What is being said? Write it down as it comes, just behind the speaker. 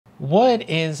What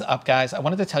is up, guys? I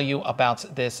wanted to tell you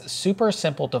about this super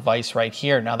simple device right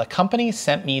here. Now, the company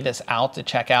sent me this out to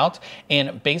check out,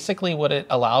 and basically what it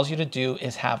allows you to do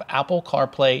is have Apple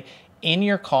CarPlay in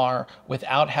your car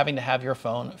without having to have your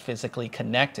phone physically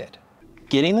connected.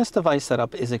 Getting this device set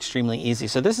up is extremely easy.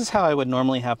 So this is how I would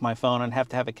normally have my phone. I'd have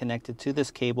to have it connected to this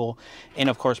cable and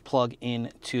of course plug in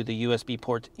to the USB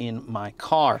port in my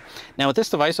car. Now with this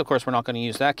device, of course, we're not going to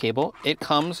use that cable. It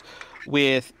comes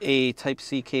with a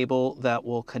Type-C cable that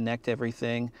will connect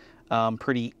everything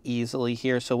pretty easily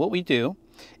here. So what we do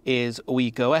is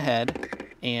we go ahead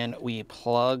and we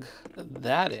plug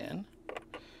that in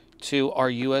to our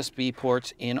USB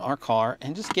ports in our car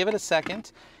and just give it a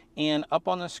second. And up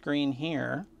on the screen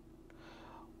here,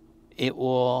 it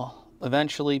will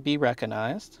eventually be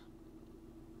recognized.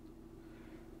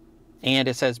 And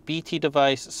it says BT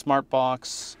device, smart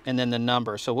box, and then the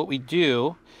number. So what we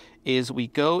do is we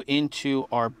go into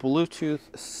our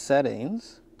Bluetooth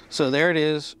settings. So there it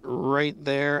is right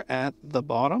there at the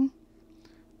bottom.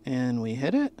 And we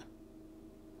hit it.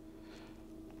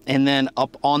 And then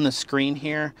up on the screen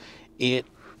here, it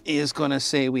is going to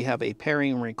say we have a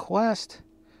pairing request.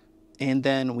 And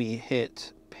then we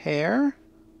hit pair.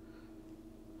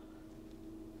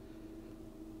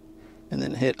 And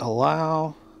then hit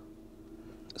allow.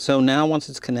 So now once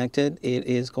it's connected, it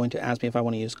is going to ask me if I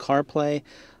want to use CarPlay.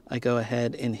 I go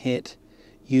ahead and hit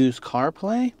use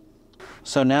CarPlay.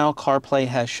 So now CarPlay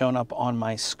has shown up on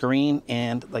my screen.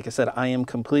 And like I said, I am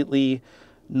completely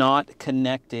not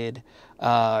connected.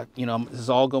 This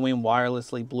is all going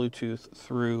wirelessly Bluetooth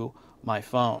through my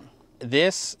phone.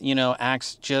 This,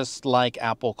 acts just like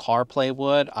Apple CarPlay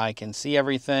would. I can see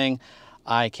everything.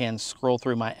 I can scroll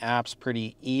through my apps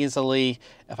pretty easily.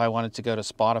 If I wanted to go to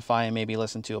Spotify and maybe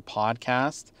listen to a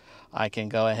podcast, I can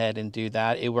go ahead and do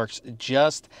that. It works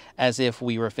just as if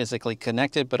we were physically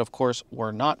connected, but of course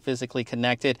we're not physically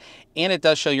connected. And it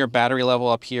does show your battery level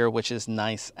up here, which is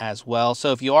nice as well.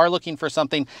 So if you are looking for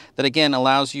something that again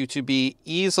allows you to be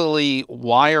easily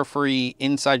wire-free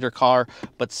inside your car,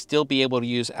 but still be able to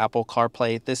use Apple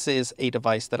CarPlay, this is a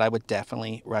device that I would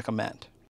definitely recommend.